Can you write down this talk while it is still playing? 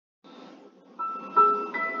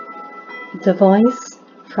The voice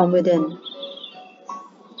from within.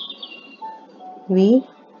 We,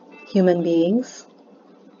 human beings,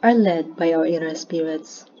 are led by our inner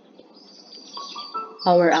spirits.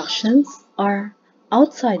 Our actions are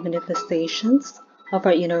outside manifestations of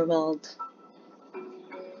our inner world.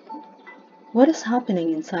 What is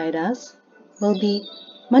happening inside us will be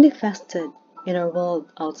manifested in our world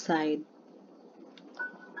outside.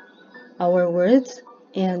 Our words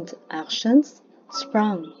and actions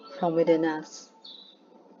sprung from within us.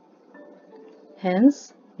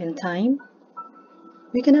 Hence, in time,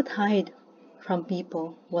 we cannot hide from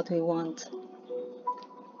people what we want,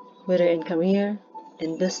 whether in career,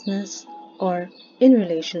 in business, or in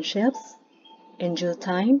relationships. In due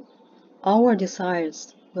time, our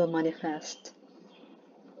desires will manifest.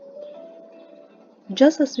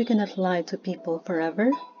 Just as we cannot lie to people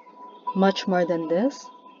forever, much more than this,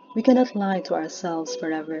 we cannot lie to ourselves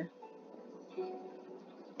forever.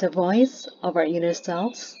 The voice of our inner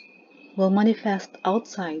selves will manifest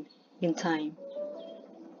outside in time.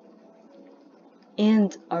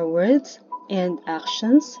 And our words and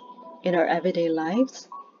actions in our everyday lives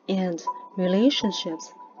and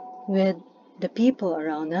relationships with the people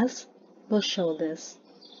around us will show this.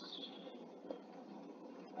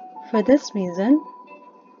 For this reason,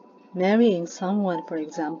 marrying someone, for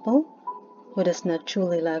example, who does not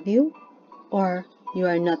truly love you or you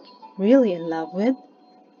are not really in love with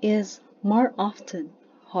is more often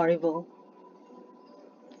horrible.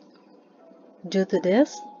 Due to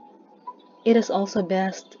this, it is also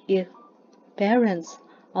best if parents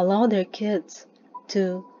allow their kids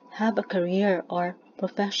to have a career or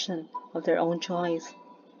profession of their own choice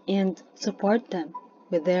and support them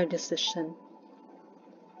with their decision.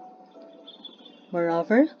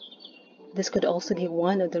 Moreover, this could also be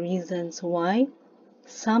one of the reasons why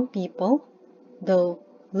some people, though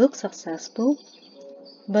look successful,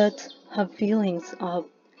 but have feelings of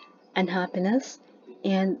unhappiness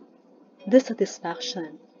and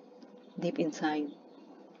dissatisfaction deep inside.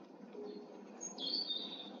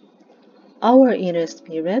 Our inner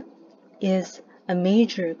spirit is a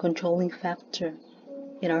major controlling factor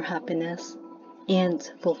in our happiness and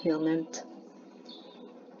fulfillment.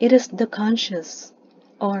 It is the conscious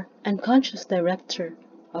or unconscious director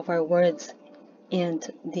of our words and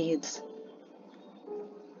deeds.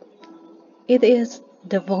 It is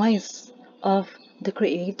the voice of the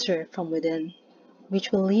Creator from within,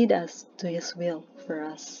 which will lead us to His will for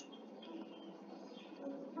us.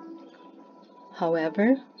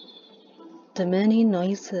 However, the many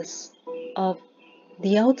noises of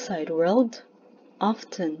the outside world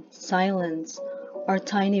often silence our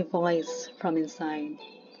tiny voice from inside,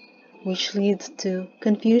 which leads to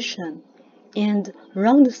confusion and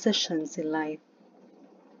wrong decisions in life.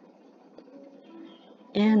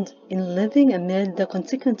 And in living amid the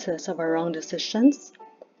consequences of our wrong decisions,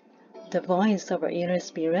 the voice of our inner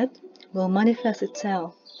spirit will manifest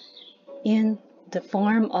itself in the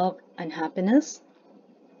form of unhappiness,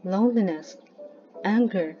 loneliness,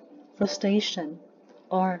 anger, frustration,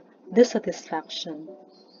 or dissatisfaction.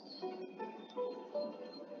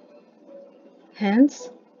 Hence,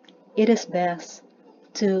 it is best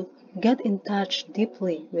to get in touch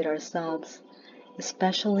deeply with ourselves,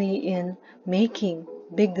 especially in making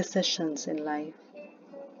big decisions in life.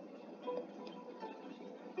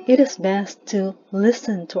 It is best to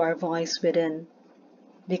listen to our voice within,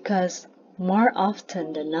 because more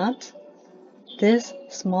often than not, this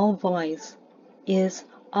small voice is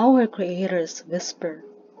our Creator's whisper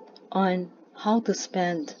on how to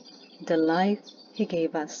spend the life He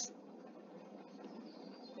gave us.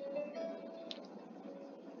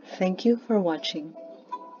 Thank you for watching.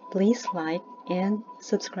 Please like and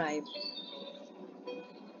subscribe.